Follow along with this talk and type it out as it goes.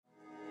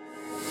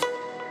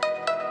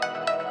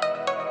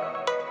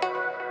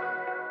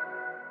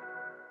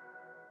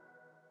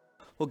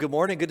Well, good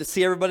morning. Good to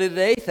see everybody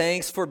today.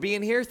 Thanks for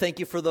being here. Thank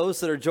you for those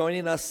that are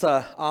joining us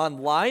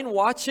online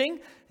watching.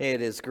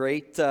 It is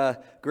great to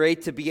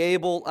be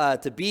able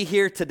to be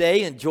here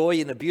today,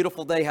 enjoying a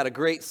beautiful day. Had a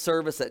great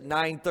service at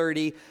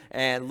 9:30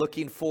 and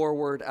looking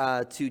forward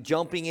to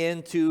jumping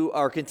into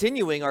or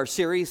continuing our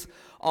series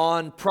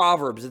on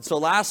Proverbs. And so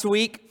last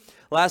week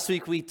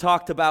we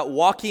talked about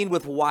walking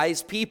with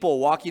wise people,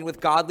 walking with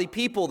godly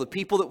people, the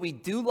people that we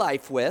do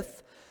life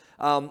with,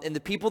 and the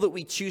people that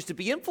we choose to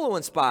be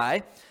influenced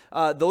by.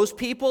 Those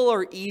people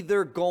are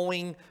either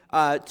going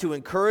to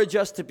encourage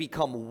us to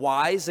become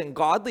wise and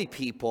godly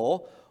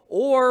people,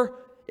 or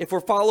if we're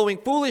following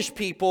foolish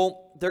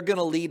people, they're going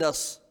to lead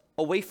us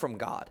away from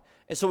God.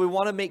 And so we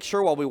want to make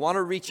sure, while we want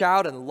to reach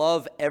out and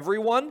love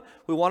everyone,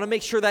 we want to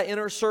make sure that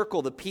inner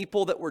circle, the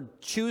people that we're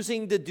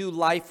choosing to do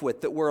life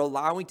with, that we're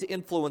allowing to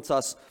influence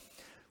us,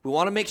 we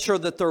want to make sure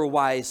that they're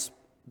wise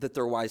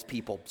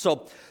people.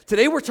 So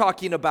today we're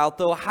talking about,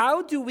 though,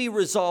 how do we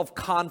resolve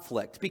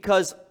conflict?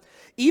 Because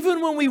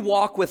even when we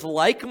walk with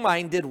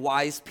like-minded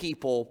wise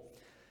people,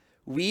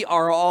 we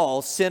are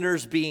all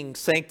sinners being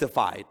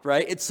sanctified,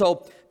 right? And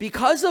so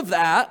because of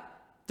that,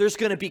 there's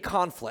going to be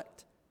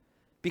conflict.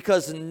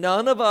 Because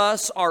none of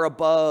us are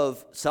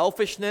above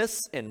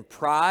selfishness and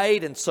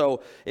pride,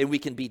 and we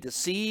can be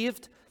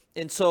deceived.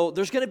 And so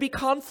there's going to be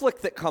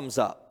conflict that comes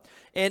up.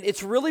 And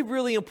it's really,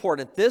 really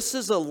important. This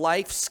is a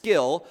life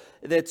skill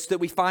that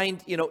we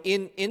find,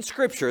 in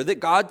Scripture,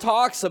 that God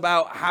talks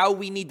about how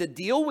we need to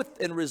deal with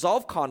and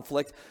resolve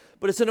conflict.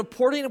 But it's an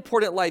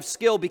important life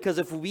skill, because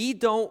if we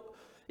don't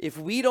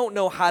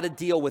know how to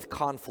deal with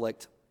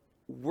conflict,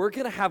 we're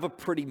going to have a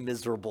pretty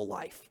miserable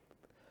life.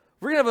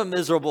 We're going to have a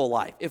miserable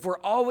life if we're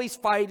always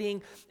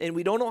fighting and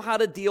we don't know how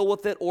to deal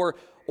with it, or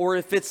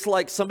if it's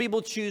like some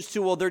people choose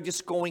to, well, they're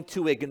just going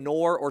to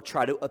ignore or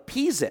try to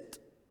appease it.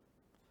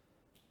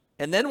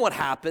 And then what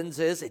happens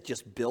is it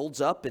just builds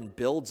up, and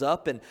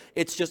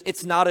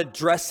it's not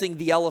addressing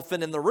the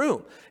elephant in the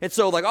room. And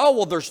so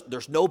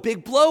there's no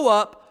big blow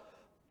up.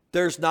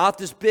 There's not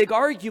this big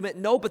argument.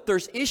 No, but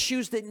there's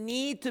issues that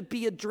need to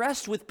be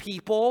addressed with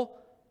people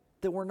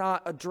that we're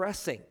not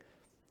addressing.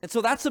 And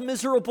so that's a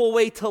miserable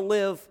way to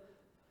live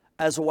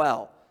as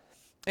well.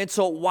 And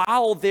so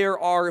while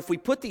if we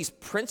put these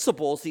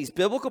principles, these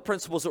biblical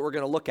principles that we're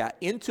going to look at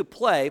into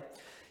play,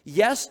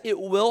 yes, it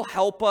will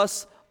help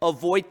us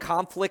avoid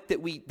conflict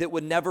that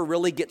would never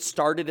really get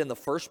started in the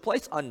first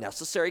place,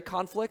 unnecessary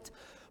conflict,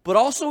 but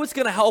also it's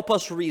going to help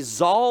us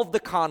resolve the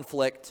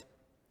conflict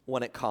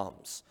when it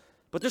comes.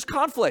 But there's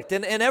conflict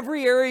in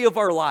every area of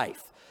our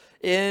life.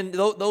 In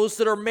those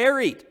that are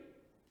married,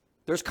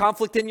 there's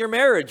conflict in your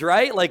marriage,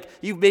 right? Like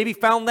you've maybe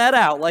found that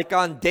out, like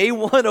on day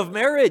one of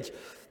marriage.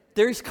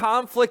 There's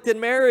conflict in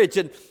marriage.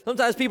 And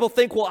sometimes people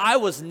think, well, I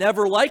was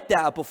never like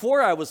that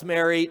before I was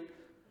married.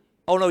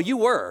 Oh, no, you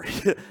were.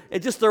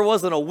 There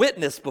wasn't a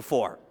witness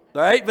before,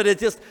 right? But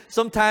it's just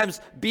sometimes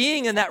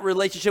being in that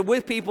relationship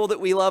with people that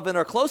we love and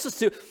are closest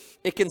to,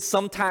 it can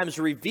sometimes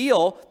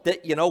reveal that,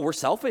 we're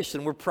selfish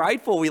and we're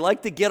prideful. We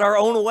like to get our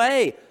own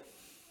way.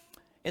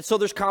 And so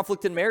there's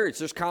conflict in marriage.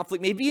 There's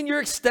conflict maybe in your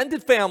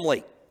extended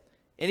family.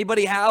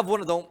 Anybody have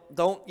one?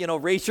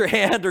 Don't raise your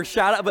hand or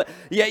shout out. But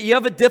yeah, you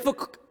have a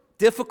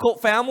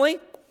difficult family,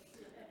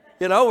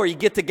 where you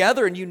get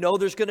together and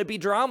there's going to be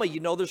drama.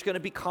 There's going to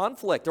be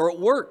conflict. Or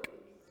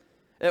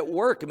at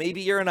work,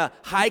 maybe you're in a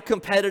high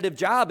competitive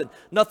job, and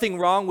nothing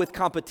wrong with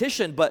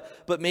competition,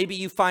 but maybe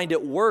you find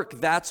at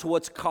work that's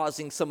what's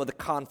causing some of the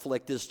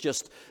conflict, is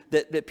just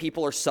that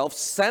people are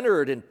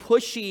self-centered and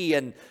pushy,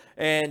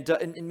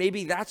 and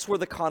maybe that's where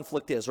the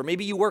conflict is. Or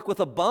maybe you work with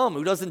a bum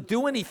who doesn't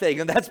do anything,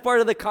 and that's part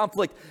of the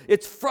conflict.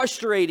 It's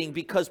frustrating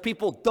because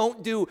people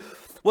don't do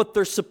what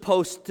they're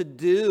supposed to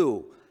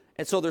do,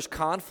 and so there's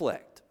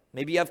conflict.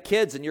 Maybe you have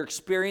kids and you're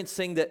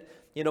experiencing that,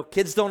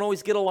 kids don't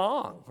always get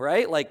along,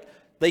 right? Like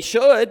they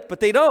should, but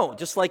they don't.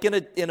 Just like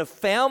in a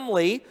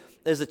family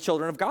as the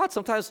children of God,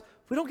 sometimes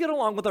we don't get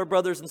along with our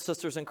brothers and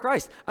sisters in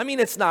Christ. I mean,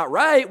 it's not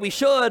right. We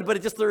should,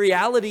 but the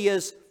reality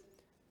is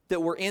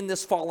that we're in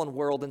this fallen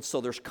world, and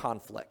so there's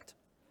conflict.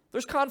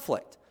 There's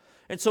conflict.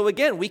 And so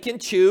again, we can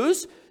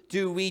choose.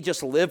 Do we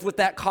just live with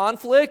that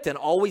conflict and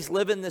always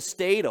live in this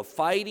state of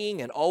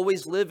fighting and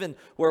always live in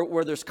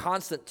where there's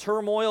constant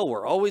turmoil,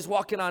 we're always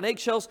walking on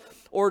eggshells?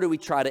 Or do we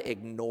try to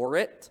ignore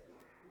it?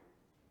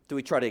 Do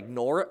we try to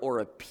ignore it or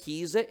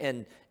appease it?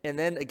 And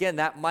then again,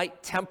 that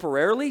might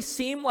temporarily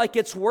seem like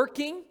it's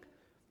working,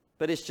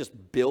 but it's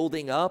just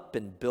building up.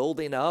 And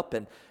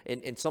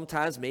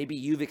sometimes maybe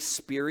you've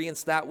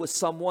experienced that with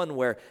someone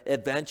where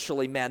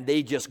eventually, man,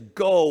 they just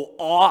go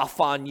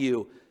off on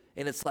you.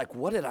 And it's like,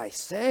 what did I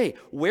say?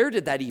 Where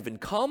did that even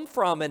come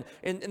from? And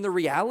the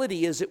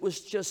reality is it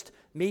was just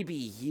maybe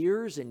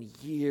years and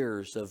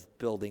years of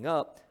building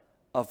up,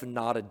 of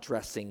not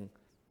addressing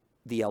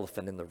the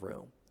elephant in the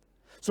room.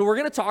 So we're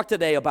going to talk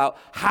today about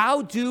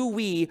how do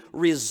we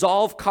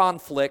resolve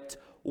conflict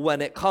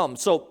when it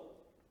comes. So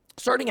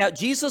starting out,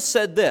 Jesus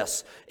said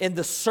this in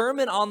the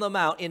Sermon on the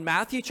Mount in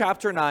Matthew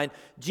chapter 9.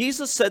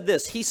 Jesus said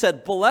this. He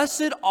said,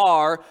 "Blessed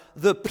are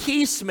the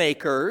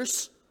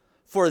peacemakers,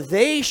 for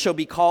they shall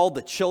be called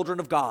the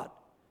children of God.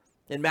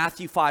 In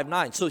Matthew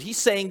 5:9. So he's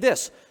saying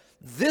this.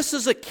 This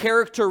is a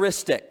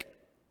characteristic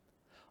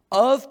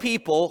of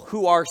people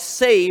who are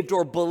saved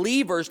or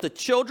believers, the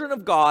children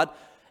of God,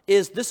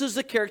 this is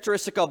a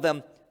characteristic of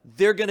them.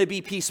 They're going to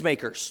be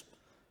peacemakers.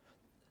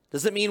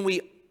 Does it mean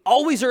we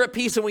always are at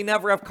peace and we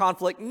never have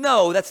conflict?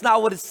 No, that's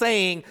not what it's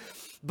saying.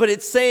 But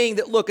it's saying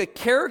that, look, a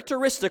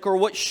characteristic, or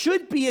what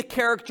should be a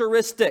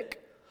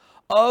characteristic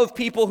of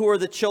people who are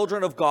the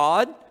children of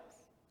God,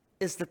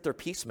 is that they're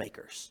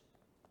peacemakers.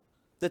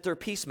 That they're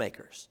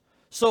peacemakers.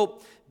 So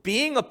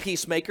being a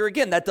peacemaker,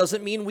 again, that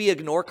doesn't mean we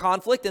ignore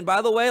conflict. And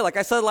by the way, like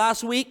I said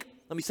last week,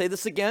 let me say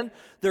this again,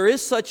 there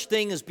is such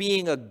thing as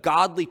being a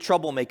godly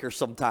troublemaker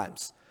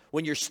sometimes.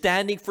 When you're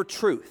standing for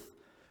truth,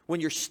 when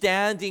you're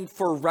standing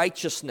for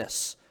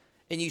righteousness,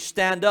 and you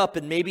stand up,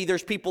 and maybe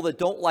there's people that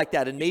don't like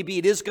that, and maybe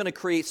it is going to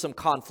create some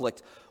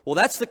conflict. Well,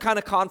 that's the kind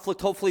of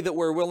conflict, hopefully, that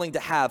we're willing to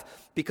have,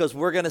 because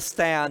we're going to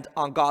stand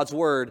on God's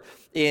word.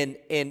 And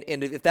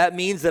if that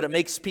means that it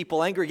makes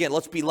people angry, again,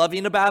 let's be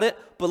loving about it,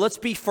 but let's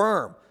be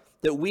firm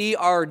that we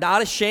are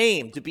not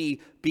ashamed to be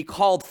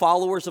called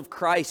followers of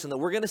Christ, and that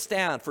we're going to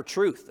stand for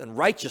truth and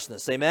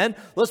righteousness. Amen?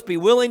 Let's be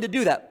willing to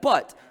do that.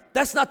 But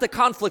that's not the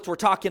conflict we're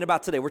talking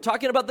about today. We're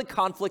talking about the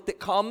conflict that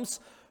comes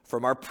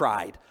from our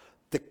pride.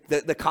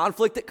 The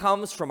conflict that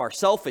comes from our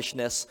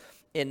selfishness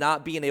and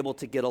not being able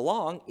to get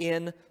along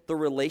in the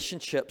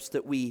relationships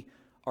that we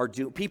are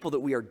people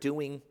that we are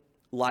doing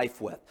life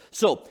with.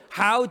 So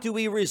how do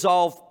we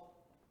resolve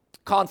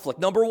conflict?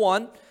 Number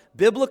one,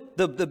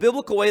 the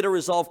biblical way to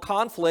resolve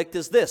conflict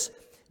is this: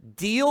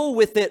 deal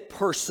with it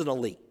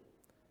personally.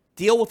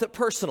 Deal with it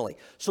personally.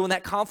 So when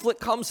that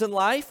conflict comes in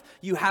life,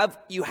 you have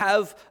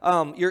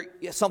you're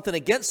something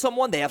against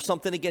someone, they have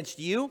something against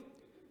you,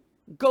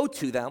 go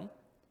to them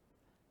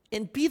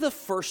and be the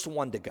first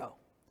one to go.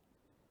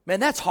 Man,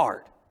 that's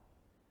hard.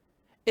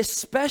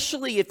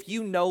 Especially if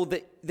you know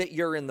that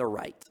you're in the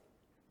right.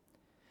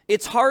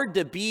 It's hard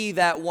to be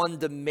that one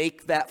to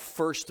make that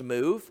first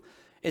move.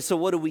 And so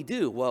what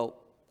do? Well,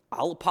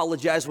 I'll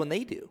apologize when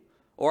they do.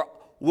 Or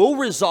we'll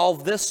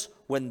resolve this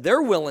when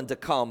they're willing to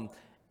come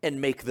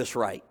and make this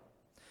right.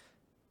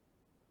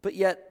 But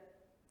yet,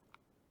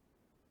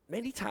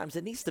 many times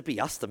it needs to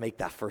be us to make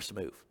that first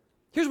move.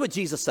 Here's what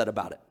Jesus said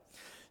about it.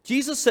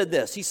 Jesus said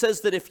this. He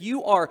says that if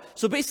you are,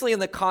 so basically in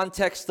the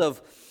context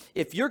of,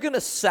 if you're going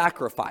to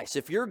sacrifice,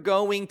 if you're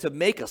going to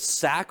make a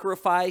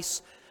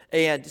sacrifice,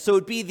 and so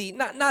it'd be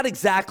not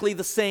exactly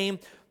the same,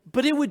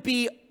 but it would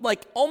be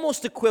like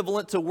almost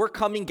equivalent to we're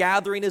coming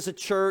gathering as a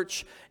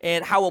church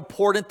and how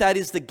important that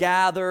is to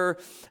gather.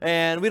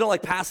 And we don't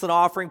like pass an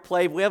offering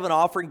plate. We have an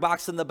offering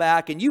box in the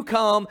back, and you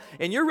come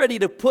and you're ready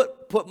to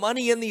put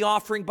money in the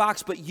offering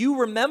box, but you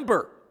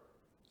remember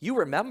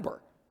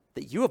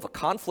that you have a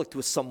conflict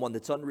with someone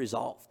that's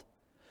unresolved.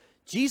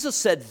 Jesus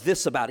said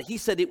this about it. He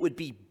said it would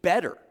be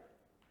better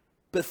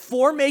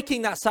before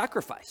making that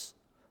sacrifice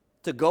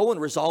to go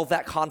and resolve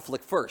that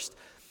conflict first.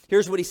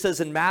 Here's what he says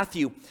in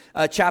Matthew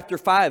chapter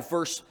 5,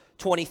 verse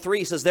 23.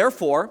 He says,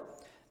 therefore,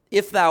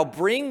 if thou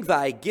bring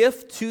thy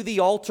gift to the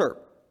altar,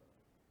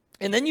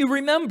 and then you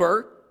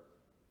remember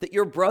that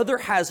your brother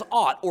has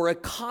aught or a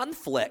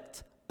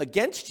conflict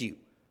against you,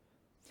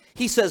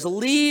 he says,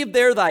 leave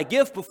there thy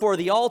gift before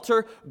the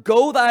altar,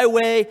 go thy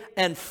way,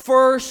 and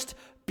first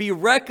be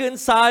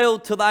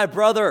reconciled to thy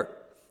brother,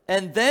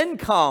 and then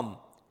come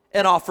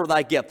and offer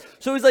thy gift.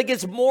 So he's like,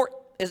 it's more,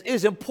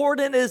 as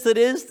important as it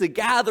is to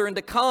gather and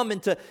to come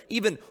and to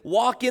even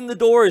walk in the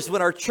doors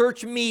when our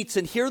church meets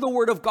and hear the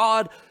word of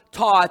God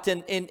taught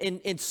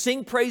and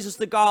sing praises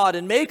to God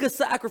and make a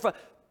sacrifice.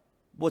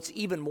 What's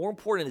even more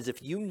important is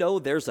if you know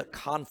there's a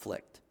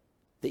conflict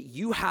that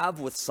you have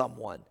with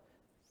someone,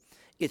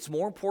 it's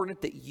more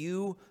important that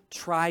you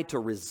try to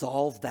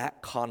resolve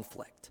that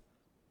conflict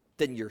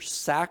than your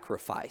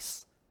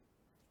sacrifice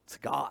to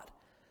God.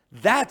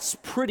 That's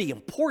pretty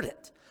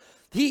important.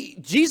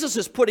 Jesus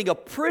is putting a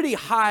pretty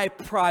high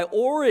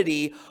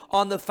priority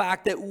on the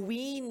fact that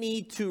we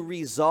need to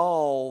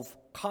resolve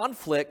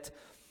conflict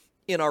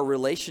in our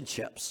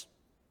relationships.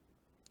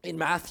 In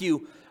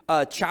Matthew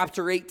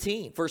chapter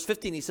 18, verse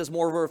 15, he says,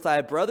 moreover, if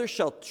thy brother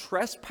shall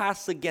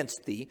trespass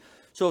against thee,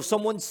 so if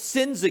someone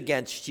sins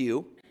against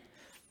you,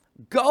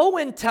 go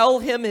and tell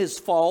him his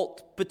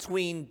fault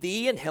between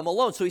thee and him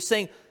alone. So he's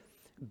saying,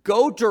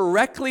 go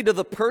directly to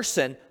the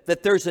person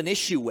that there's an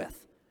issue with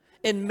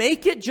and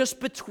make it just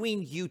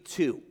between you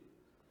two.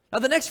 Now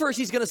the next verse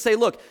he's going to say,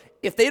 look,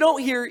 if they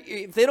don't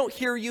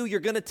hear you, you're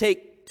going to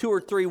take 2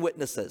 or 3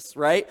 witnesses,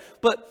 right?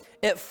 But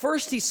at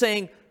first he's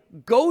saying,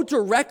 go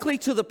directly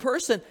to the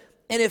person,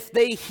 and if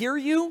they hear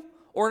you,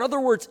 or in other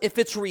words, if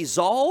it's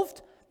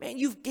resolved, man,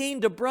 you've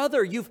gained a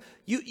brother.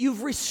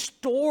 You've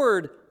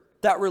restored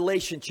that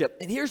relationship.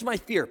 And here's my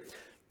fear,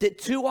 that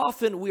too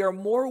often we are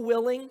more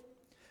willing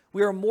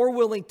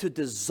to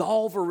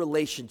dissolve a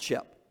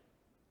relationship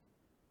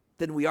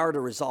than we are to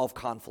resolve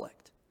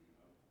conflict.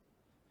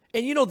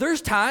 And you know,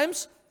 there's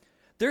times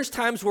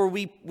where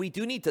we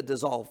do need to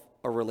dissolve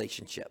a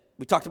relationship.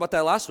 We talked about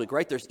that last week,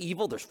 right? There's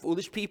evil, there's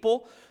foolish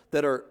people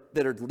that are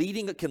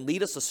can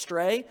lead us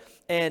astray.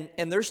 And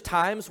there's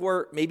times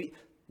where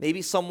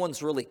maybe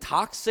someone's really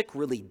toxic,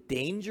 really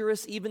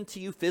dangerous even to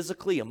you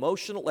physically,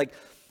 emotional. Like,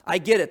 I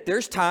get it.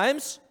 There's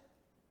times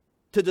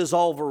to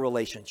dissolve a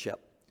relationship.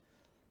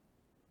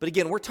 But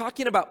again, we're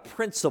talking about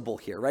principle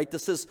here, right?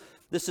 This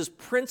is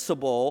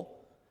principle,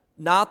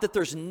 not that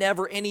there's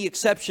never any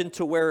exception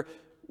to where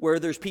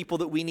there's people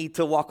that we need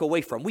to walk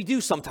away from. We do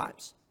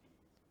sometimes.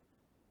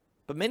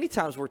 But many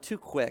times we're too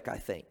quick, I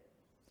think,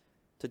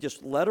 to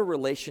just let a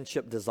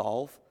relationship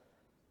dissolve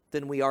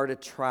than we are to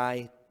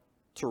try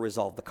to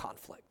resolve the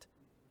conflict.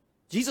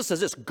 Jesus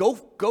says this,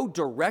 go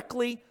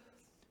directly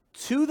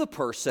to the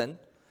person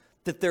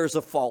that there's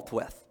a fault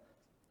with.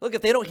 Look,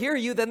 if they don't hear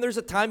you, then there's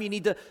a time you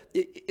need to,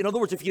 in other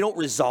words, if you don't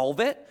resolve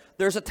it,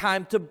 there's a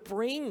time to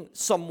bring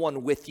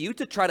someone with you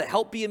to try to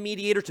help be a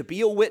mediator, to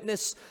be a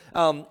witness,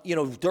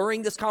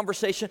 during this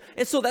conversation.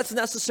 And so that's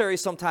necessary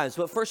sometimes.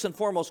 But first and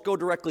foremost, go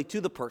directly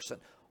to the person.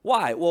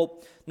 Why?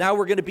 Well, now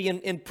we're going to be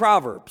in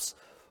Proverbs.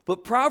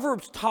 But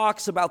Proverbs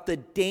talks about the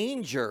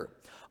danger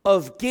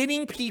of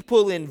getting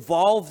people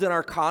involved in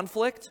our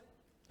conflict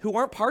who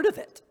aren't part of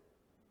it.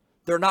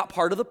 They're not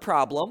part of the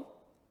problem.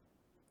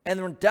 And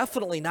they're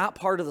definitely not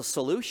part of the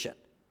solution.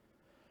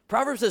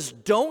 Proverbs says,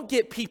 don't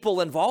get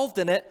people involved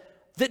in it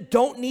that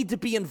don't need to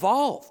be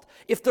involved.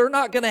 If they're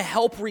not going to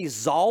help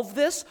resolve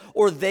this,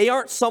 or they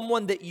aren't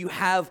someone that you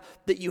have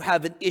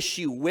an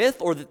issue with,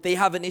 or that they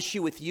have an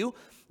issue with you,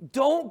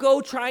 don't go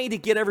trying to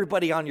get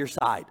everybody on your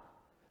side.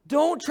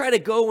 Don't try to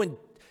go and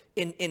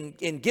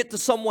get to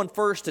someone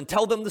first and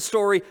tell them the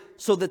story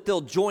so that they'll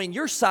join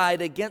your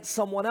side against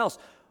someone else.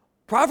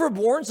 Proverb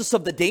warns us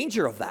of the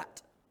danger of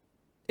that.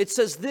 It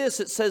says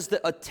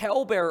that a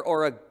talebearer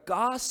or a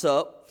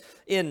gossip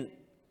in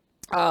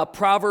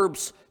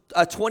Proverbs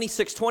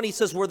 26:20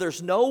 says, where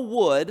there's no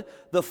wood,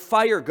 the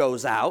fire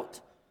goes out.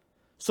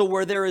 So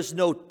where there is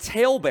no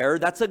talebearer,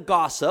 that's a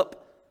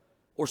gossip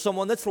or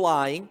someone that's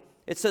lying,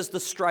 it says the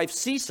strife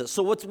ceases.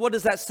 So what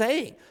is that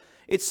saying?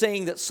 It's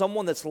saying that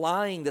someone that's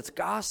lying, that's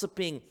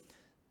gossiping,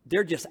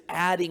 they're just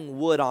adding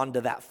wood onto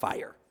that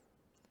fire.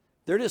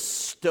 They're just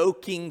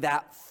stoking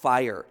that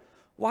fire.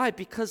 Why?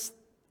 Because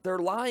they're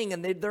lying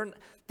and they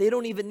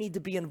don't even need to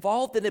be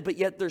involved in it, but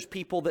yet there's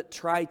people that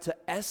try to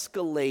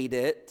escalate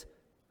it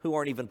who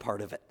aren't even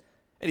part of it.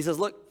 And he says,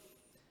 look,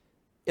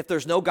 if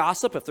there's no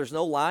gossip, if there's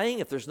no lying,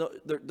 if there's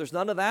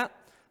none of that,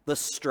 the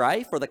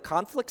strife or the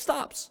conflict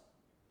stops.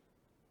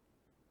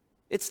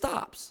 It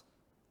stops.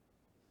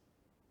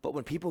 But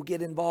when people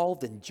get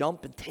involved and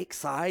jump and take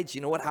sides, you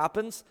know what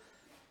happens?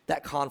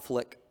 That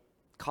conflict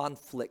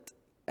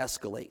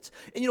escalates.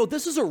 And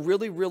this is a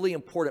really, really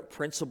important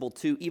principle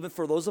too, even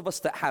for those of us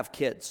that have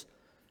kids,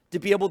 to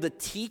be able to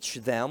teach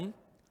them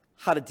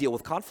how to deal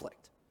with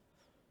conflict.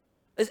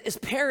 As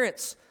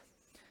parents,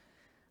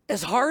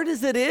 as hard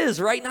as it is,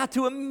 right, not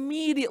to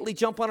immediately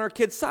jump on our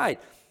kids' side.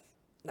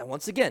 Now,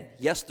 once again,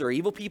 yes, there are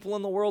evil people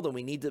in the world, and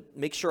we need to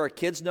make sure our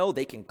kids know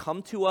they can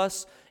come to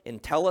us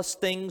and tell us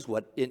things,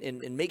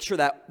 and make sure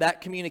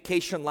that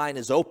communication line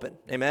is open,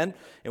 amen?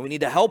 And we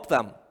need to help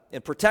them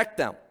and protect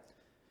them.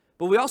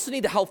 But we also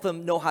need to help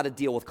them know how to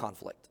deal with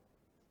conflict,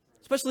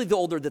 especially the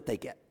older that they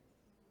get.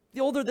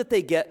 The older that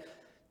they get,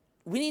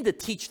 we need to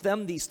teach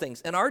them these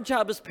things. And our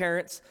job as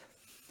parents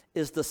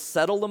is to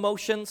settle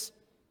emotions,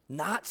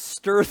 not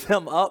stir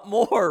them up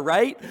more,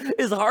 right?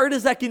 As hard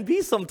as that can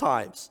be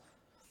sometimes.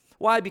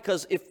 Why?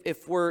 Because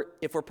if we're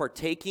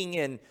partaking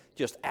in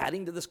just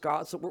adding to this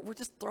gossip, we're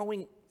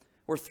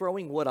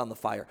throwing wood on the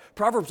fire.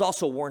 Proverbs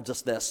also warns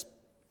us this.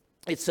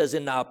 It says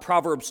in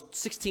Proverbs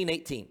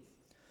 16:18.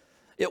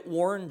 It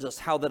warns us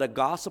how that a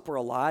gossip or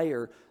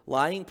a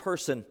lying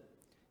person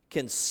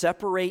can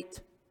separate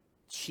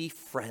chief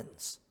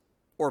friends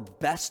or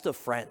best of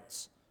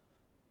friends.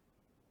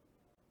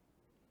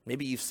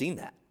 Maybe you've seen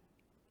that.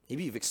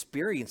 Maybe you've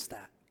experienced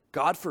that.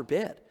 God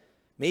forbid.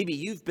 Maybe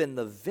you've been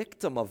the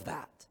victim of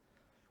that,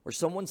 where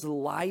someone's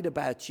lied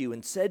about you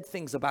and said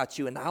things about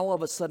you, and now all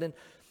of a sudden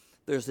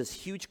there's this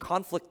huge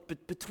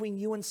conflict between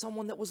you and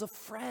someone that was a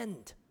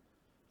friend.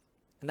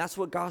 And that's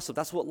what gossip,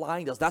 that's what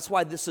lying does. That's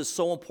why this is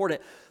so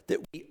important, that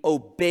we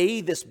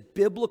obey this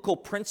biblical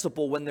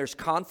principle when there's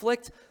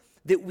conflict,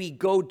 that we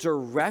go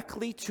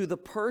directly to the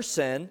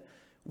person.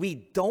 We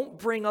don't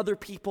bring other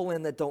people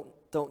in that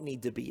don't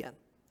need to be in.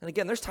 And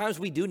again, there's times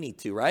we do need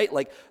to, right?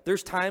 Like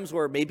there's times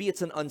where maybe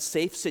it's an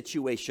unsafe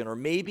situation, or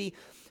maybe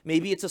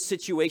it's a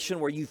situation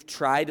where you've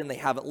tried and they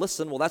haven't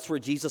listened. Well, that's where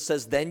Jesus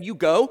says, then you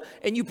go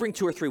and you bring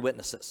 2 or 3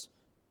 witnesses.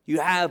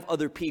 You have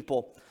other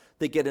people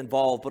that get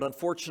involved. But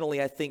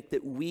unfortunately, I think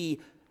that we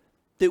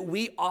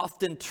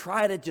often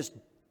try to just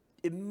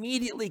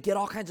immediately get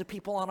all kinds of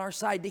people on our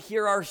side to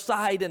hear our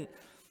side, and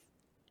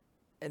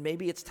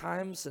maybe it's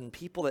times and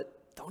people that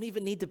don't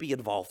even need to be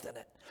involved in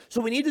it.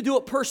 So we need to do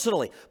it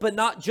personally, but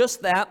not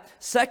just that.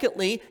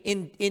 Secondly,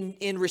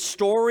 in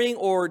restoring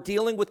or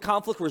dealing with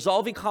conflict,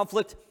 resolving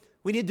conflict,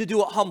 we need to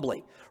do it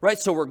humbly, right?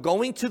 So we're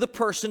going to the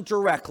person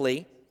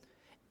directly,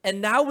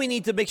 and now we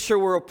need to make sure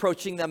we're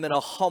approaching them in a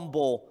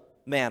humble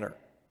manner.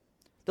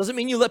 Doesn't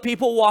mean you let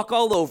people walk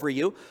all over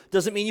you.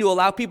 Doesn't mean you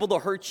allow people to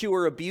hurt you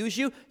or abuse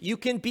you. You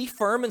can be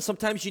firm, and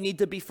sometimes you need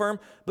to be firm,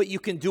 but you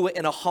can do it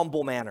in a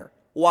humble manner.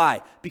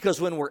 Why? Because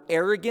when we're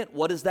arrogant,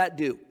 what does that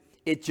do?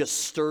 It just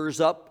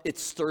stirs up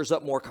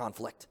more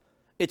conflict.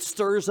 It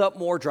stirs up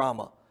more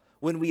drama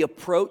when we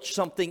approach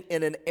something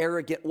in an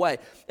arrogant way.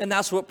 And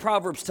that's what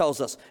Proverbs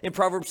tells us. In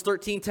Proverbs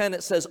 13:10,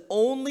 it says,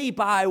 only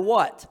by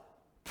what?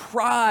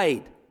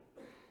 Pride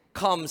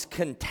comes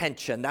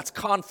contention. That's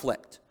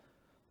conflict.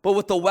 But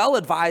what the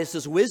well-advised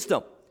is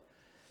wisdom.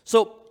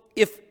 So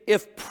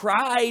if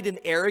pride and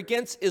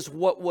arrogance is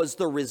what was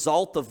the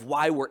result of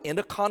why we're in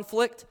a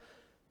conflict,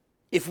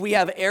 if we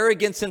have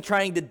arrogance in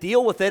trying to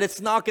deal with it, it's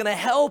not going to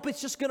help.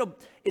 It's going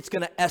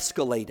to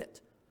escalate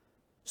it.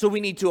 So we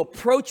need to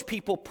approach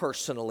people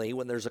personally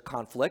when there's a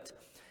conflict,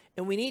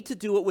 and we need to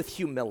do it with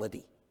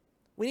humility.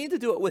 We need to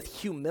do it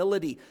with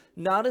humility,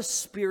 not a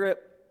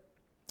spirit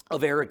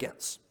of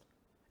arrogance.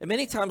 And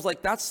many times,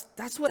 like, that's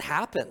what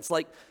happens.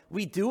 Like,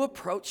 we do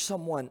approach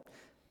someone,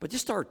 but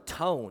just our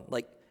tone,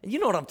 like, and you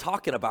know what I'm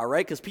talking about,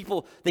 right? Because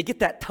people, they get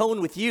that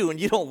tone with you and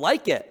you don't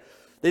like it.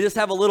 They just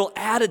have a little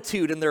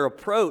attitude in their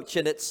approach,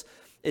 and it's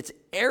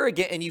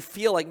arrogant, and you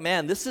feel like,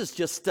 man, this is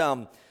just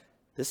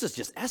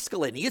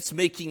escalating. It's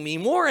making me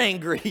more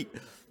angry.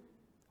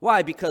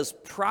 Why? Because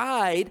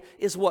pride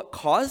is what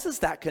causes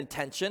that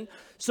contention,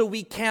 so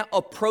we can't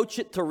approach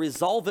it to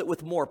resolve it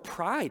with more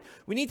pride.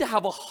 We need to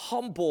have a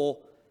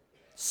humble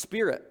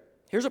spirit.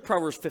 Here's what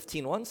Proverbs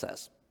 15:1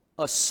 says.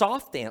 A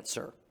soft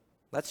answer,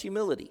 that's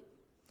humility,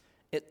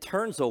 it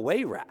turns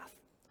away wrath.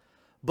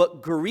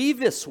 But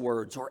grievous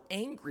words or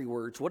angry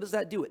words, what does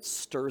that do? It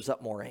stirs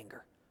up more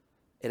anger.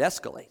 It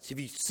escalates. Have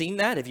you seen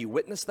that? Have you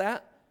witnessed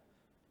that?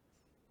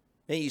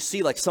 And you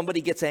see, like, somebody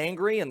gets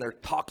angry and they're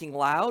talking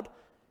loud,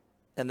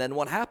 and then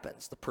what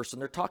happens? The person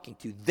they're talking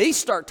to, they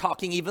start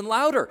talking even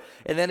louder,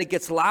 and then it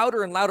gets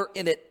louder and louder,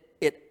 and it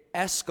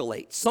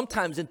escalates,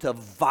 sometimes into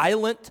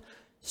violent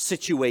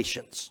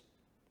situations.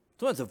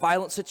 Sometimes a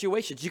violent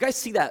situation. Did you guys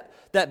see that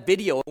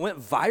video? It went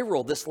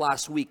viral this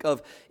last week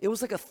it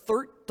was like a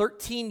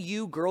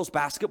 13U girls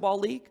basketball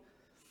league.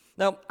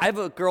 Now, I have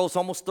a girl who's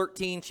almost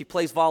 13. She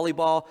plays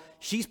volleyball.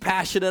 She's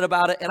passionate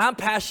about it, and I'm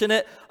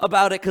passionate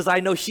about it because I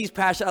know she's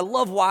passionate. I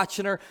love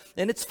watching her,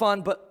 and it's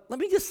fun. But let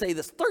me just say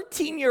this,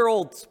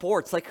 13-year-old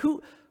sports, like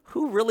who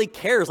really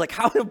cares? Like,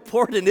 how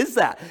important is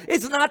that?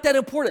 It's not that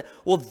important.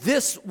 Well,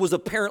 this was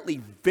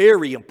apparently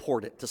very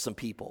important to some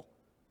people,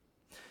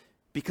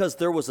 because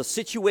there was a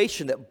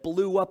situation that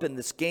blew up in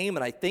this game,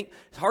 and I think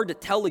it's hard to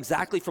tell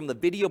exactly from the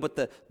video, but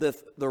the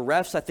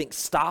refs, I think,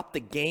 stopped the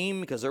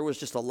game because there was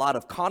just a lot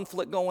of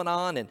conflict going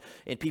on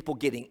and people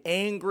getting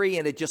angry,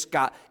 and it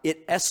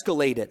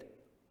escalated.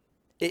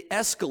 It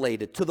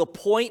escalated to the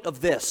point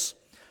of this,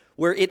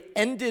 where it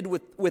ended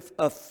with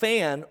a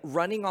fan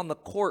running on the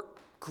court,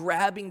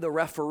 grabbing the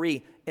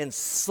referee and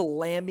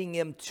slamming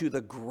him to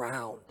the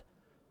ground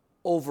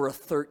over a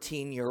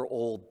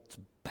 13-year-old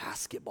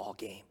basketball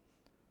game.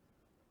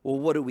 Well,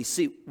 what do we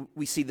see?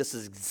 We see this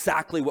is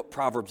exactly what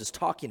Proverbs is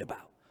talking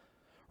about,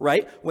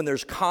 right? When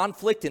there's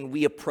conflict and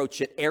we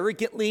approach it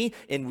arrogantly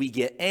and we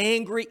get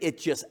angry, it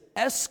just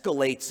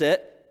escalates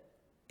it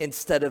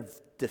instead of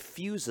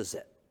diffuses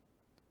it.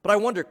 But I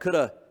wonder,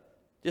 could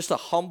just a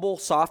humble,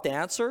 soft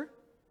answer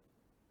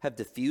have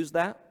diffused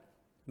that?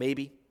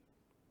 Maybe.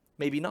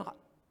 Maybe not.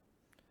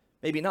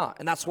 Maybe not.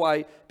 And that's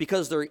why,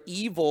 because they're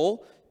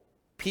evil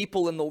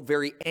people, in the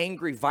very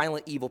angry,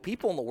 violent, evil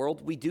people in the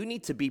world, we do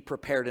need to be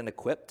prepared and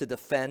equipped to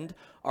defend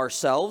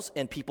ourselves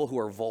and people who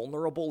are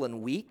vulnerable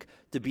and weak,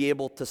 to be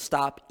able to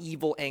stop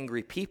evil,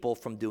 angry people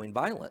from doing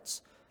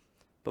violence.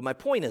 But my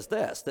point is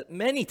this, that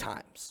many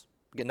times,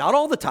 again, not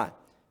all the time,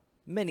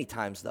 many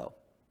times though,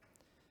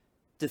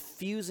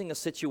 diffusing a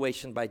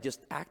situation by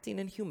just acting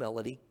in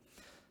humility,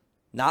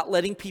 not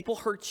letting people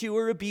hurt you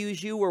or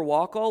abuse you or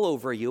walk all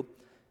over you,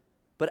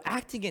 but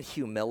acting in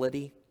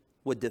humility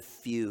would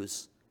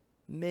diffuse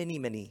many,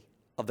 many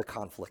of the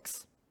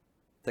conflicts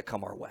that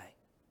come our way.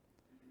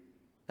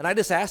 And I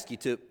just ask you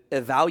to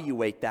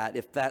evaluate that,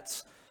 if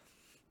that's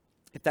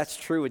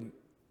true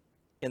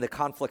in the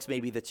conflicts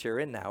maybe that you're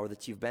in now or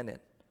that you've been in.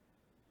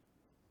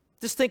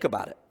 Just think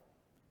about it.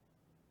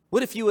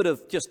 What if you would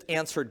have just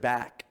answered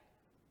back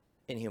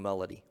in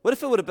humility? What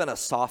if it would have been a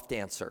soft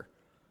answer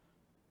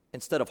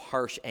instead of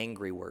harsh,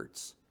 angry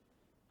words?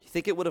 Do you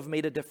think it would have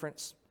made a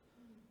difference?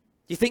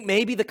 Do you think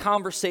maybe the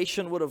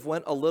conversation would have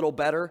went a little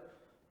better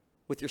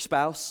with your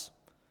spouse?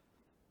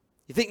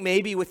 You think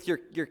maybe with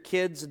your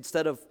kids,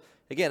 instead of,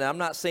 again, I'm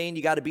not saying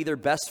you got to be their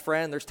best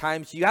friend. There's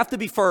times you have to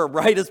be firm,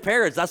 right, as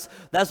parents.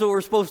 That's what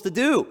we're supposed to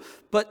do.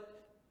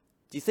 But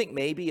do you think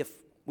maybe if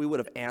we would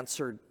have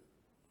answered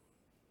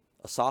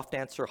a soft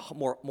answer,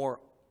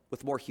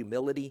 with more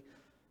humility,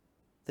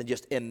 than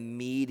just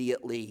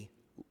immediately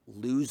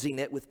losing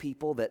it with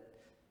people, that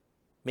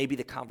maybe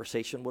the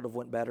conversation would have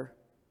went better?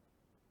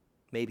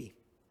 Maybe.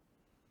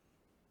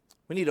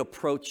 We need to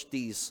approach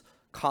these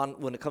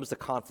when it comes to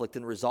conflict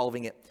and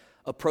resolving it,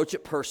 approach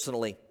it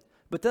personally,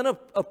 but then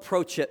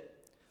approach it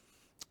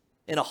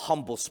in a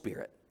humble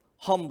spirit.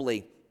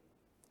 humbly,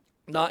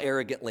 not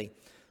arrogantly.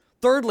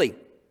 Thirdly,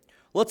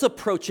 let's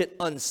approach it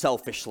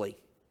unselfishly.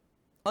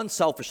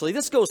 Unselfishly.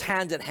 This goes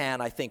hand in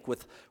hand, I think,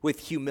 with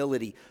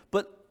humility,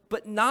 but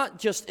not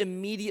just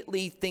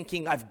immediately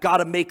thinking, I've got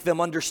to make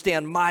them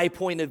understand my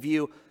point of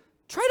view.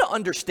 Try to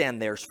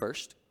understand theirs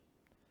first.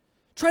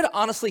 Try to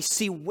honestly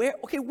see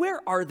where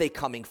are they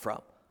coming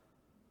from?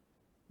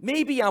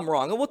 Maybe I'm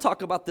wrong, and we'll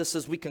talk about this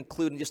as we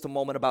conclude in just a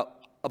moment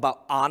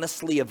about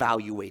honestly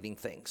evaluating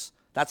things.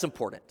 That's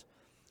important.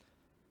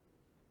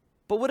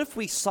 But what if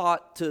we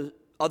sought to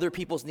other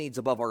people's needs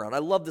above our own? I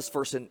love this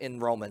verse in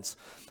Romans.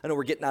 I know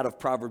we're getting out of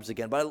Proverbs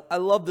again, but I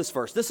love this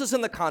verse. This is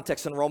in the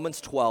context in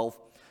Romans 12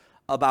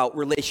 about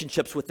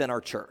relationships within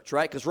our church,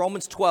 right? Because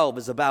Romans 12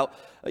 is about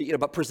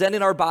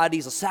presenting our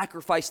bodies a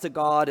sacrifice to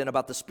God, and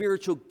about the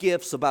spiritual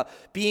gifts, about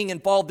being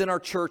involved in our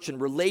church and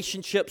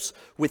relationships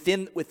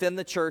within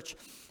the church.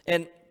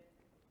 And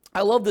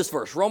I love this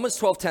verse. Romans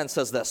 12:10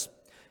 says this: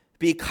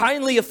 "Be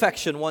kindly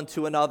affectioned one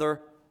to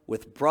another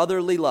with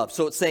brotherly love."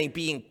 So it's saying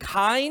being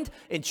kind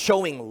and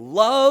showing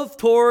love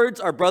towards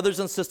our brothers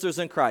and sisters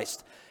in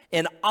Christ,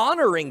 and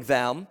honoring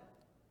them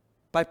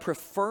by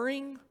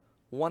preferring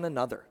one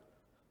another.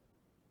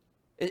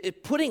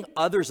 Putting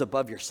others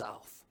above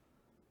yourself.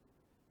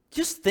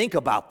 Just think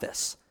about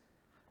this.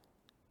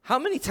 How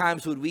many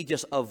times would we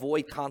just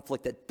avoid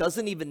conflict that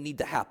doesn't even need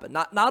to happen?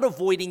 Not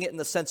avoiding it in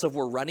the sense of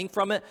we're running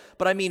from it,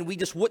 but I mean we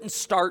just wouldn't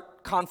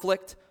start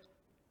conflict.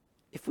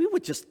 If we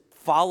would just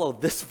follow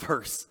this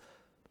verse,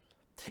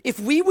 if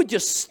we would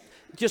just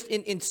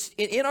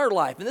in our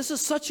life, and this is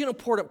such an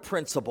important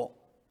principle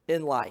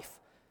in life,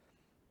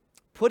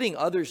 putting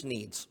others'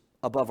 needs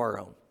above our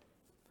own,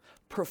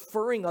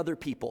 preferring other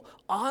people,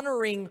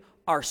 honoring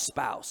our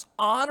spouse,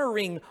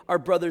 honoring our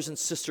brothers and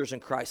sisters in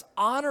Christ,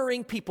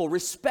 honoring people,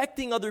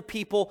 respecting other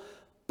people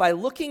by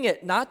looking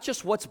at not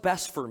just what's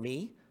best for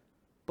me,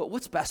 but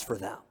what's best for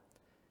them.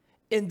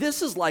 And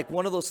this is like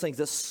one of those things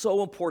that's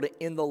so important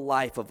in the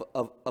life of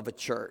a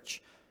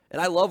church.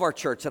 And I love our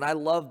church, and I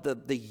love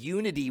the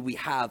unity we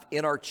have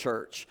in our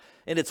church,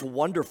 and it's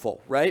wonderful,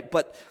 right?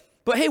 But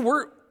hey,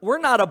 we're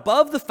not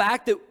above the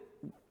fact that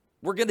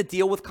we're going to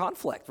deal with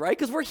conflict, right?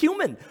 Because we're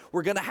human.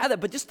 We're going to have that.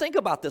 But just think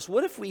about this.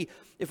 What if we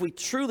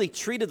truly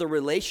treated the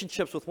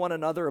relationships with one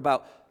another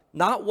about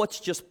not what's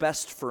just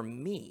best for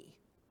me,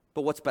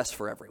 but what's best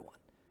for everyone?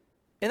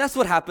 And that's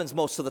what happens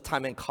most of the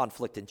time in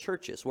conflict in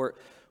churches, where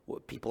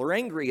people are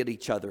angry at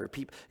each other.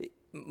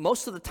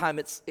 Most of the time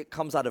it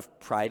comes out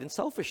of pride and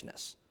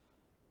selfishness.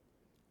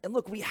 And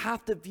look, we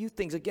have to view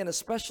things, again,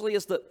 especially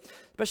as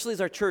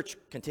our church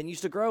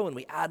continues to grow and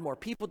we add more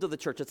people to the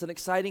church. It's an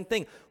exciting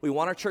thing. We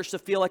want our church to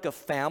feel like a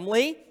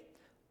family,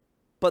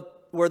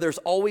 but where there's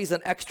always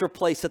an extra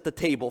place at the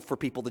table for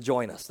people to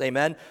join us.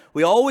 Amen?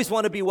 We always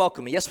want to be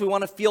welcoming. Yes, we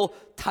want to feel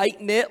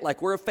tight-knit,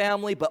 like we're a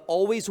family, but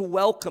always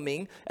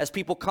welcoming as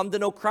people come to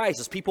know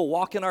Christ. As people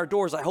walk in our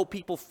doors, I hope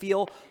people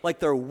feel like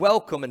they're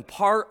welcome and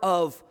part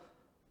of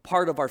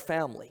our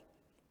family.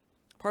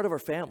 Part of our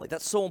family.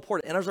 That's so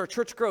important. And as our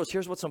church grows,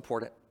 here's what's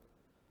important: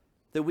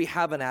 that we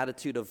have an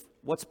attitude of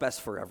what's best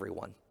for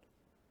everyone.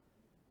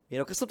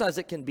 Because sometimes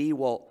it can be,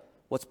 well,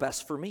 what's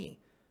best for me?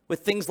 With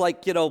things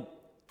like,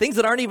 things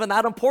that aren't even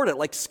that important,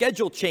 like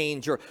schedule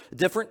change or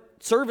different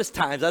service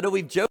times. I know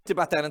we've joked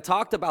about that and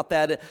talked about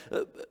that.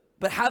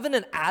 But having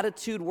an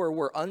attitude where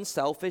we're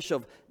unselfish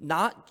of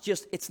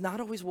it's not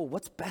always, well,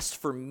 what's best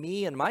for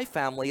me and my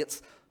family?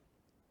 It's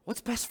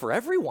what's best for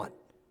everyone.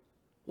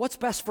 What's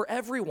best for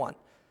everyone?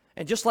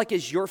 And just like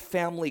as your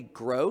family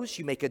grows,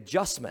 you make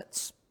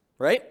adjustments,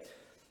 right?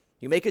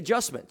 You make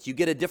adjustments. You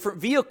get a different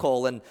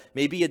vehicle and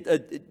maybe a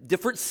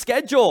different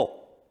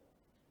schedule.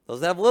 Those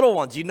that have little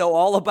ones, you know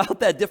all about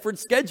that different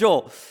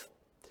schedule.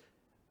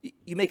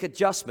 You make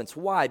adjustments.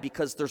 Why?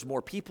 Because there's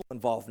more people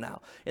involved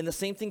now. And the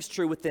same thing's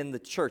true within the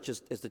church.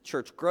 As the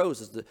church grows,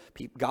 as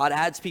God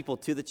adds people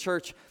to the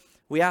church,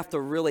 we have to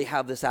really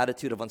have this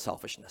attitude of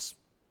unselfishness.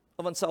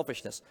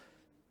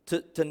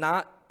 To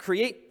not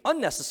create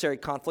unnecessary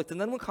conflict. And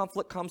then when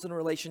conflict comes in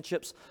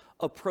relationships,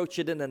 approach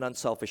it in an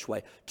unselfish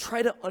way.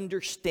 Try to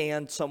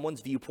understand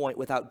someone's viewpoint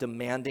without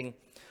demanding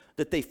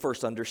that they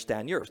first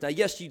understand yours. Now,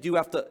 yes, you do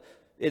have to,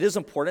 it is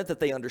important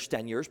that they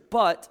understand yours,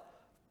 but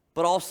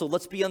also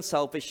let's be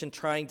unselfish in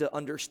trying to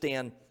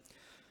understand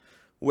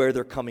where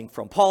they're coming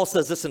from. Paul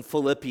says this in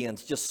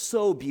Philippians just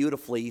so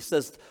beautifully. He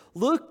says,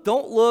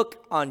 don't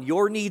look on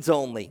your needs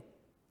only.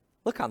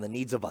 Look on the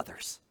needs of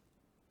others.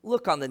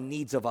 Look on the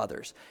needs of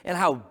others, and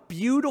how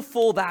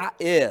beautiful that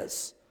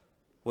is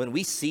when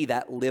we see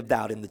that lived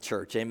out in the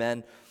church,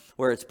 amen?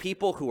 Where it's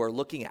people who are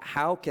looking at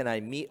how can I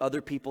meet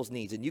other people's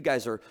needs, and you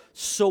guys are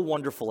so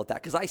wonderful at that,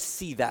 because I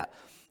see that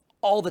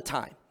all the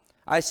time.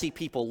 I see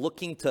people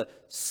looking to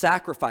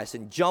sacrifice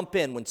and jump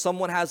in when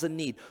someone has a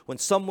need, when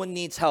someone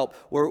needs help.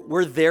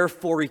 We're there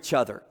for each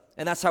other,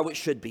 and that's how it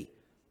should be.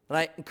 And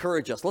I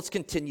encourage us, let's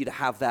continue to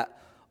have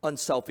that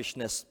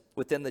unselfishness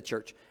within the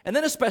church, and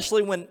then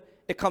especially when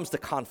it comes to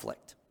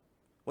conflict.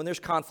 When there's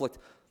conflict,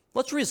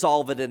 let's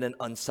resolve it in an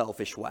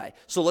unselfish way.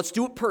 So let's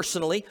do it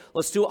personally.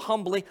 Let's do it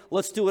humbly.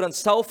 Let's do it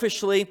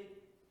unselfishly.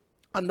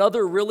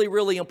 Another really,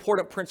 really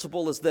important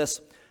principle is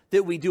this,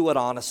 that we do it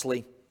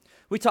honestly.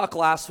 We talked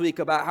last week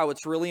about how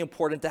it's really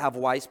important to have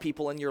wise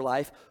people in your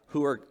life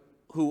who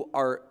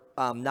are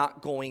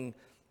not going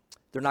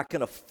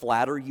to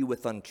flatter you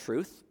with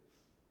untruth.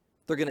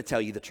 They're going to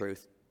tell you the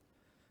truth.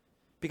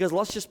 Because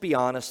let's just be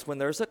honest, when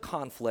there's a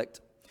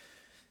conflict,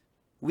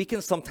 we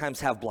can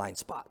sometimes have blind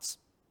spots.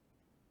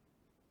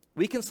 I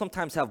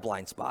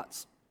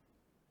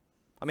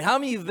mean, how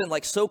many of you have been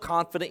like so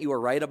confident you were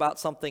right about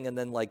something and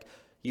then like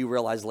you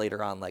realize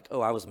later on like,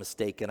 oh, I was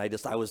mistaken.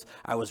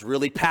 I was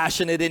really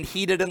passionate and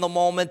heated in the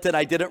moment, and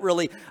I didn't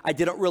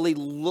really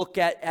look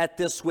at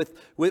this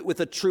with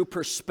a true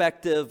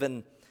perspective.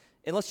 And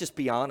let's just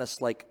be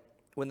honest, like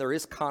when there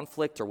is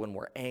conflict or when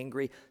we're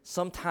angry,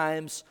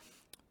 sometimes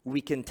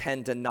we can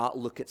tend to not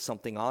look at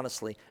something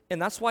honestly.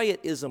 And that's why it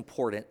is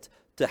important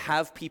to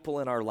have people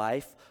in our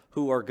life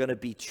who are going to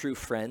be true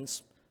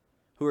friends,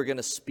 who are going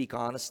to speak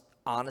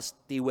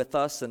honesty with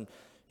us. And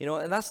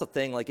and that's the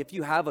thing, like if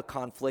you have a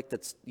conflict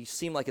you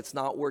seem like it's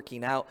not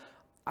working out,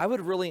 I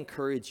would really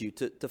encourage you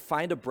to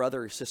find a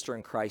brother or sister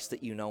in Christ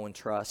that you know and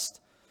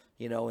trust,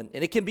 and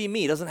it can be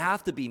me, it doesn't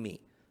have to be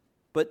me.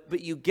 But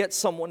you get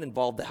someone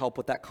involved to help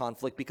with that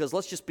conflict, because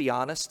let's just be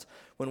honest,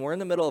 when we're in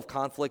the middle of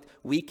conflict,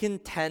 we can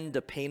tend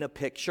to paint a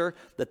picture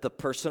that the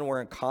person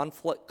we're in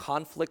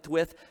conflict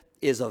with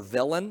is a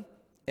villain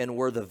and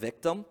we're the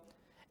victim.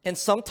 And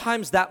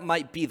sometimes that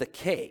might be the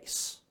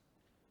case.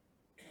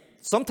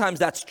 Sometimes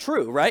that's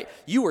true, right?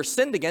 You were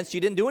sinned against, you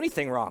didn't do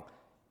anything wrong.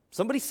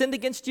 Somebody sinned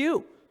against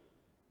you.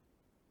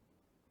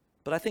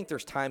 But I think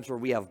there's times where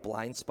we have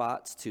blind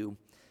spots to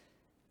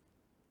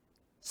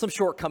some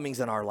shortcomings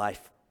in our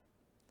life.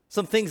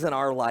 Some things in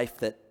our life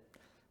that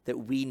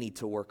we need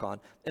to work on.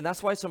 And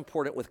that's why it's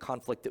important with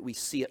conflict that we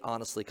see it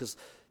honestly. Because,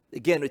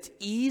 again, it's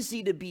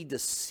easy to be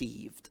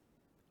deceived.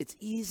 It's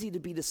easy to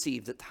be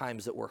deceived at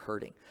times that we're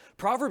hurting.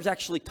 Proverbs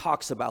actually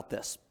talks about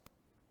this.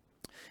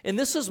 And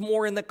this is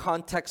more in the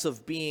context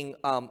of being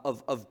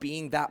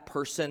being that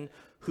person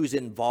who's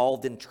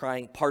involved in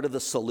trying part of the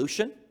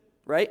solution,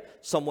 right?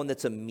 Someone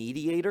that's a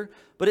mediator.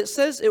 But it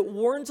says, it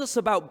warns us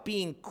about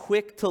being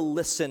quick to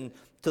listen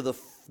to the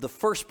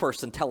first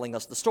person telling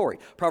us the story.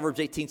 Proverbs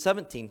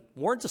 18:17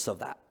 warns us of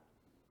that.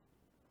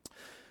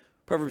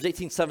 Proverbs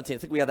 18:17, I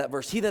think we have that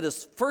verse. He that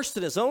is first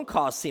in his own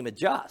cause seemeth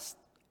just,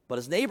 but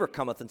his neighbor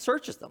cometh and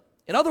searches them.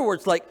 In other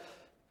words, like,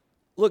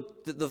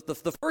 look,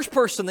 the first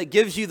person that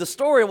gives you the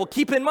story, well,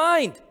 keep in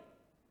mind,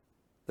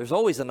 there's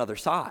always another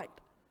side.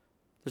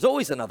 There's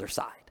always another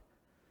side.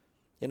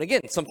 And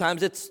again,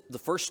 sometimes it's the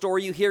first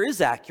story you hear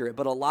is accurate,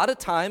 but a lot of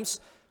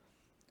times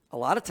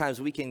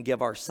we can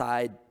give our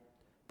side,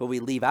 but we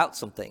leave out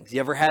some things. You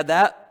ever had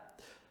that?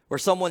 Where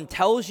someone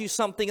tells you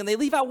something and they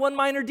leave out one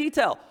minor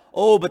detail.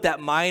 Oh, but that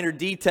minor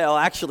detail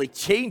actually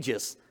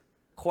changes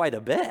quite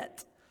a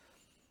bit.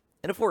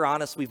 And if we're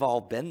honest, we've all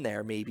been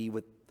there maybe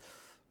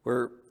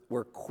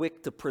we're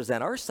quick to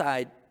present our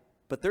side,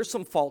 but there's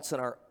some faults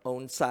in our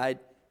own side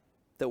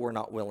that we're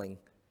not willing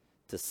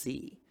to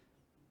see.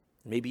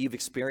 Maybe you've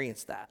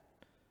experienced that.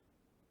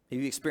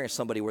 Maybe you experienced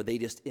somebody where they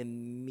just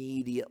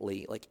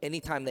immediately, like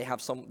anytime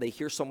they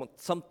hear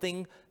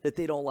something that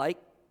they don't like,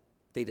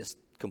 they just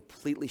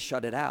completely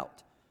shut it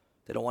out.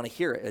 They don't want to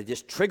hear it. It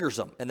just triggers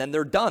them, and then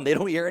they're done. They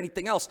don't hear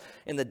anything else.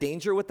 And the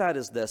danger with that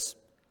is this,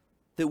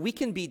 that we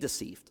can be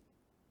deceived.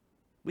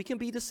 We can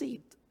be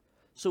deceived.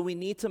 So we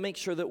need to make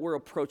sure that we're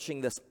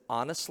approaching this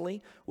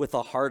honestly with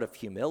a heart of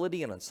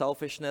humility and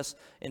unselfishness,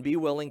 and be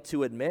willing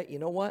to admit, you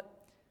know what?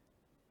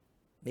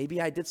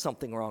 Maybe I did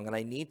something wrong and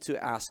I need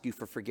to ask you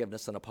for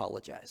forgiveness and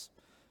apologize.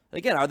 And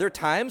again, are there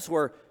times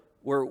where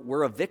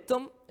we're a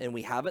victim and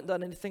we haven't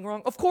done anything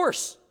wrong? Of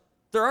course,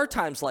 there are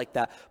times like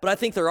that. But I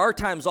think there are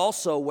times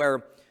also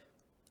where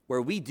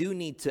we do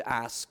need to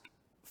ask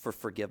for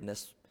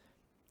forgiveness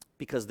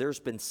because there's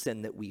been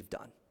sin that we've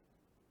done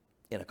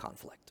in a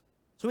conflict.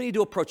 So we need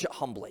to approach it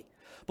humbly.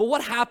 But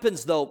what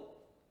happens though?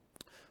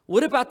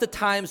 What about the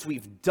times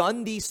we've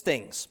done these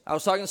things? I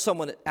was talking to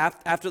someone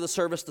after the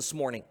service this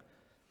morning.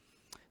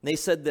 And they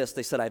said this,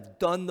 they said, I've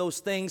done those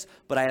things,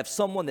 but I have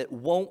someone that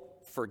won't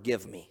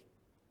forgive me.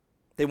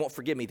 They won't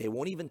forgive me. They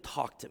won't even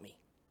talk to me.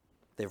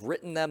 They've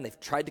written them. They've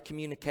tried to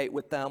communicate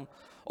with them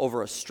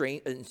over a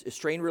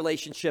strained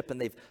relationship,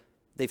 and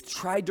they've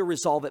tried to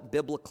resolve it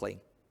biblically,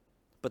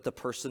 but the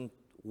person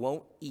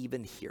won't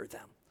even hear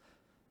them.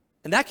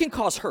 And that can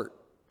cause hurt.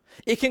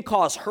 It can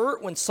cause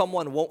hurt when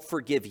someone won't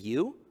forgive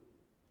you,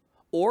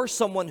 or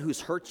someone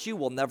who's hurt you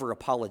will never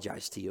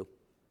apologize to you.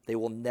 They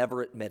will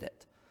never admit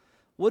it.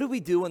 What do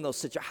we do in those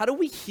situations? How do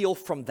we heal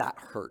from that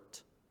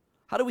hurt?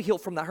 How do we heal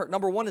from that hurt?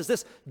 Number one is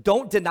this: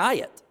 don't deny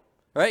it,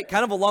 right?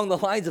 Kind of along the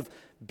lines of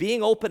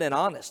being open and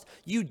honest.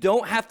 You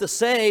don't have to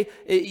say,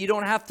 you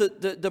don't have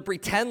to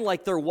pretend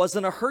like there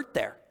wasn't a hurt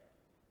there.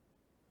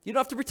 You don't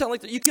have to pretend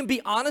like that. You can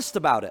be honest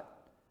about it.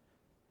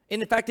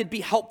 And in fact, it'd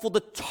be helpful to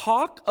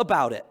talk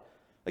about it.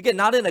 Again,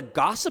 not in a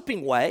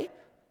gossiping way,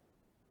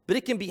 But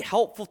it can be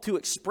helpful to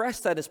express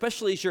that,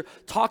 especially as you're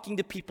talking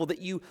to people that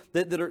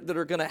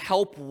are going to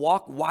help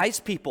walk, wise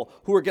people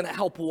who are going to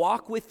help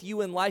walk with you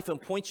in life and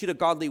point you to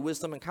godly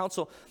wisdom and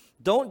counsel.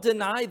 Don't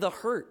deny the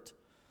hurt.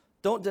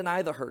 Don't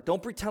deny the hurt.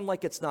 Don't pretend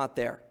like it's not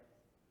there.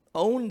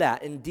 Own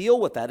that and deal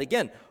with that.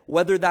 Again,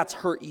 whether that's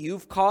hurt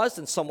you've caused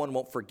and someone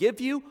won't forgive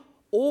you,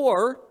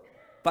 or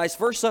vice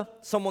versa,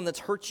 someone that's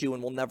hurt you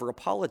and will never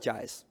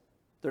apologize.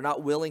 They're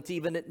not willing to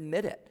even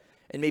admit it.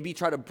 And maybe you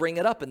try to bring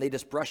it up and they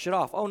just brush it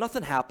off. Oh,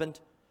 nothing happened.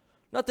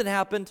 Nothing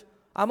happened.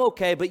 I'm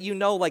okay. But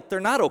like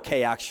they're not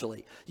okay,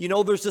 actually.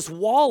 There's this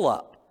wall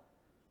up.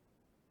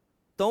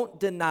 Don't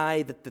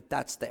deny that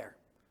that's there.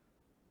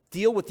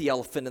 Deal with the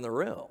elephant in the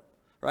room,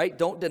 right?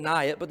 Don't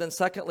deny it. But then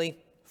secondly,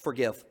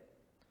 forgive.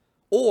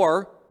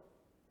 Or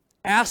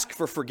ask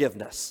for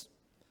forgiveness.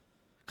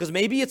 Because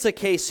maybe it's a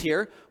case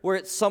here where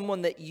it's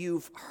someone that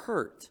you've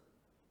hurt.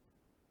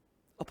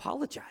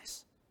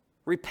 Apologize.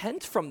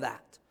 Repent from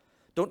that.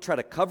 Don't try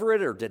to cover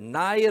it or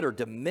deny it or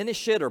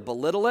diminish it or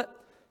belittle it.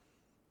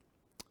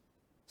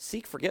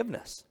 Seek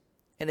forgiveness.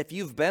 And if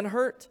you've been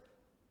hurt,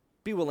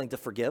 be willing to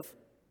forgive.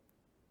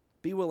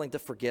 Be willing to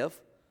forgive.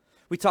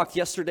 We talked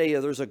yesterday,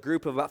 there's a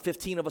group of about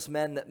 15 of us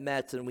men that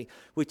met, and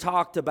we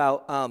talked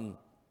about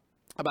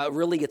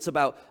it's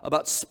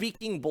about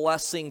speaking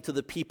blessing to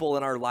the people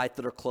in our life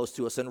that are close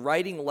to us and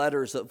writing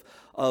letters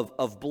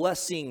of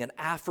blessing and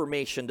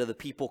affirmation to the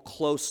people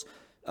close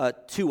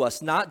to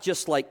us, not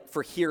just like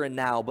for here and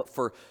now, but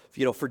for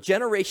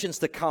generations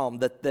to come,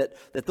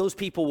 that those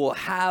people will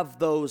have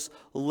those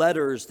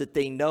letters that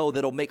they know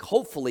that'll make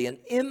hopefully an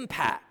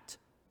impact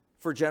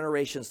for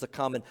generations to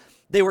come. And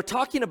they were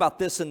talking about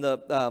this in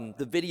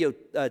the video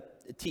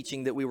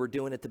teaching that we were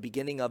doing at the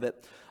beginning of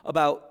it,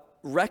 about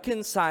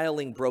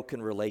reconciling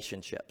broken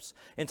relationships,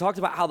 and talked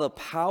about how the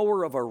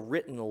power of a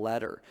written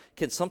letter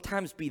can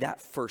sometimes be that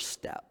first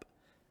step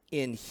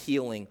in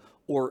healing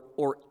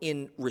or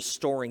in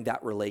restoring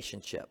that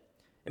relationship.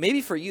 And maybe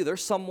for you,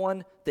 there's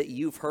someone that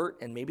you've hurt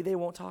and maybe they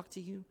won't talk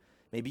to you.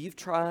 Maybe you've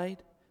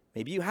tried.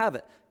 Maybe you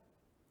haven't.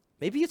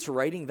 Maybe it's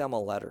writing them a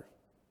letter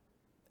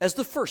as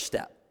the first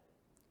step.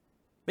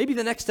 Maybe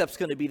the next step's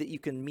going to be that you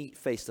can meet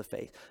face to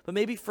face. But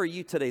maybe for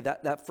you today,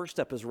 that first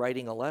step is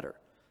writing a letter.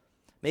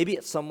 Maybe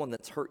it's someone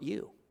that's hurt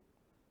you.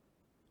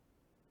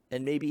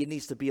 And maybe it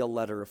needs to be a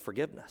letter of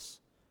forgiveness.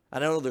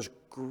 And I know there's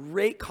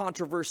great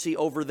controversy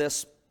over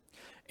this.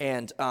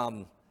 And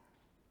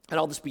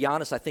I'll just be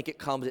honest, I think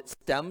it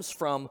stems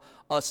from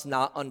us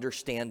not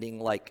understanding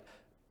like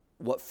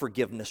what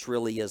forgiveness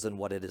really is and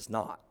what it is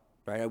not.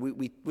 Right?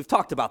 We've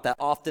talked about that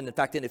often. In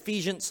fact, in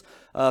Ephesians,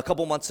 a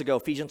couple months ago,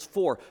 Ephesians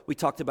 4, we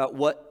talked about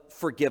what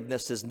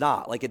forgiveness is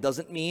not. Like, it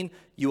doesn't mean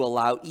you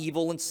allow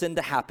evil and sin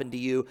to happen to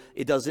you.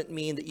 It doesn't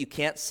mean that you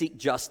can't seek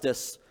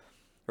justice.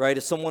 Right?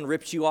 If someone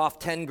rips you off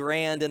 10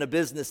 grand in a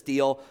business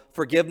deal,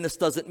 forgiveness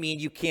doesn't mean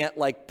you can't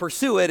like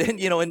pursue it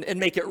and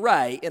make it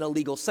right in a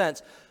legal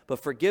sense. But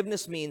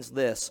forgiveness means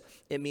this.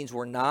 It means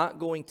we're not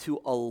going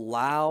to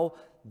allow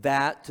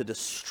that to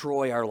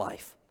destroy our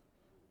life.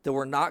 That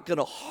we're not going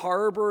to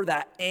harbor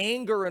that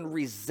anger and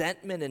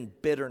resentment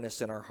and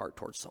bitterness in our heart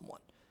towards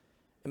someone.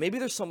 And maybe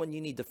there's someone you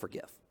need to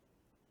forgive.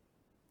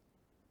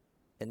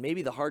 And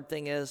maybe the hard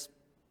thing is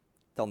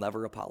they'll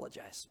never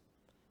apologize.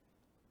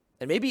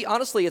 And maybe,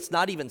 honestly, it's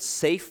not even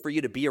safe for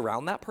you to be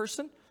around that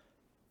person,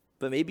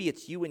 but maybe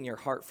it's you in your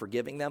heart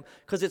forgiving them,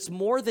 because it's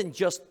more than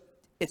just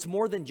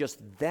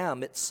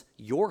them, it's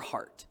your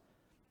heart.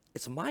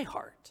 It's my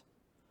heart.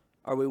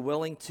 Are we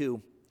willing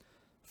to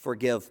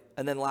forgive?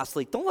 And then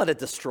lastly, don't let it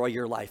destroy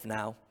your life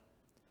now.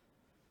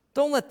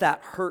 Don't let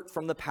that hurt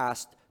from the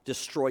past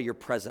destroy your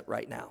present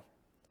right now.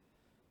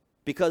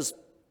 Because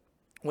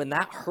when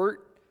that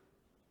hurt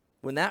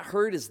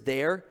is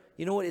there,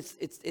 you know what?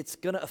 It's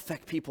going to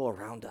affect people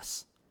around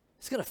us.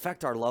 It's going to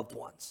affect our loved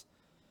ones.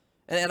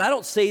 And I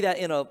don't say that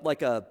in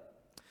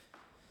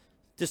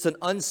just an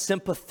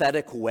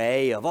unsympathetic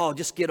way of,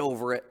 just get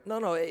over it.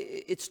 No,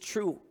 it's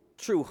true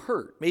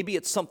hurt. Maybe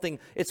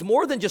it's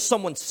more than just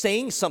someone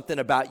saying something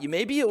about you.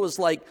 Maybe it was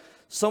like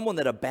someone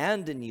that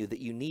abandoned you that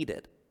you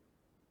needed.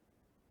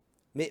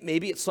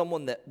 Maybe it's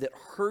someone that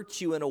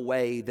hurt you in a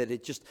way that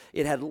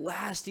it had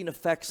lasting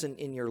effects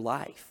in your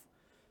life.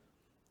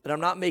 And I'm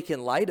not making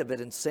light of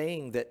it and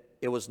saying that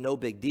it was no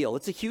big deal.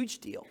 It's a huge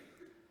deal.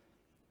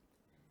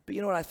 But you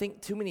know what? I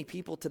think too many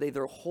people today,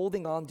 they're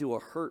holding on to a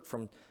hurt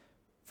from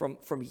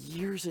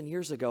years and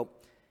years ago,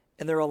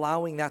 and they're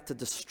allowing that to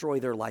destroy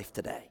their life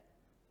today.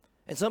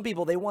 And some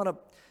people, they want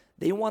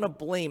to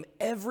blame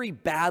every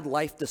bad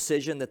life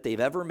decision that they've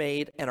ever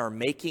made and are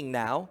making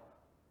now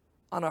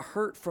on a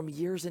hurt from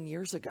years and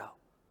years ago.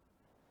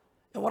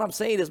 And what I'm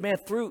saying is, man,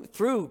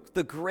 through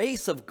the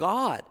grace of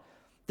God,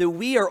 that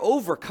we are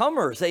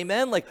overcomers,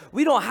 amen? Like,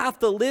 we don't have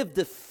to live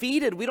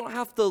defeated. We don't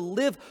have to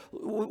live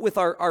with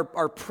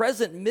our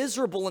present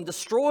miserable and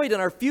destroyed and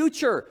our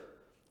future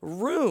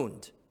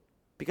ruined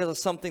because of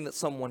something that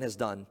someone has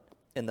done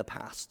in the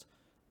past.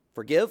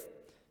 Forgive.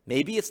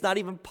 Maybe it's not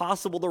even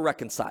possible to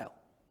reconcile.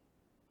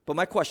 But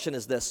my question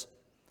is this: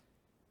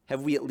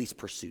 have we at least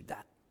pursued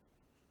that?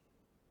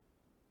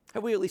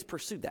 Have we at least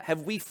pursued that?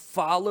 Have we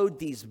followed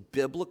these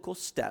biblical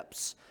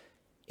steps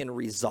in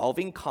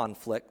resolving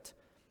conflict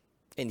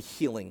and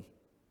healing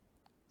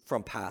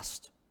from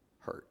past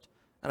hurt?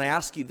 And I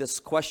ask you this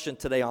question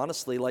today,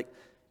 honestly, like,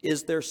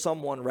 is there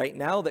someone right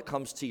now that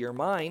comes to your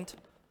mind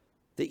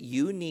that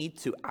you need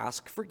to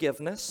ask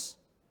forgiveness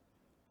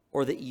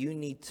or that you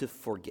need to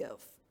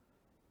forgive?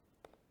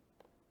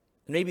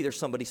 And maybe there's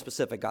somebody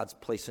specific God's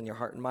placed in your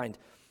heart and mind.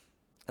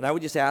 And I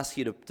would just ask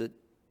you to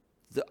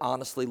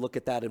honestly look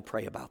at that and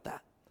pray about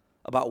that,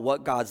 about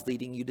what God's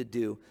leading you to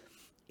do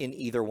in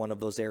either one of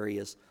those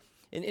areas.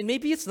 And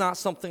maybe it's not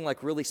something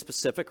like really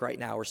specific right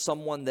now, or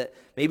someone that,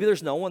 maybe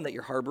there's no one that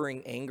you're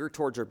harboring anger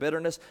towards or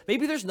bitterness.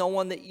 Maybe there's no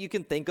one that you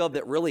can think of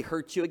that really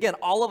hurts you. Again,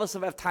 all of us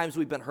have times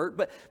we've been hurt,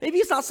 but maybe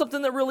it's not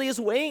something that really is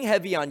weighing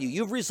heavy on you.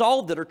 You've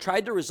resolved it or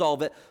tried to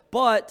resolve it,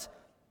 but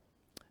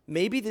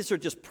maybe these are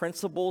just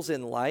principles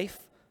in life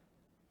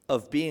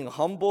of being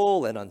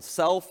humble and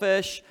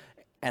unselfish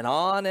and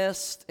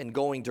honest and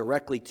going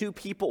directly to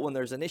people when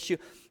there's an issue.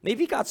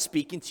 Maybe God's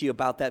speaking to you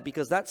about that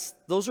because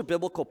those are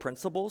biblical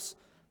principles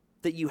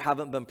that you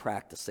haven't been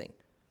practicing.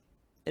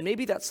 And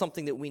maybe that's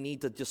something that we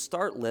need to just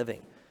start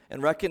living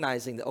and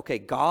recognizing that, okay,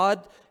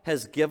 God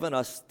has given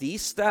us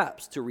these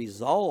steps to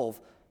resolve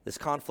this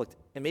conflict,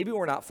 and maybe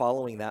we're not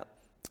following that.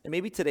 And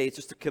maybe today it's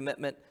just a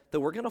commitment that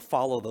we're going to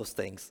follow those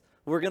things.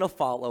 We're going to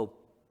follow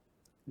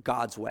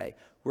God's way.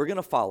 We're going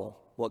to follow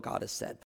what God has said.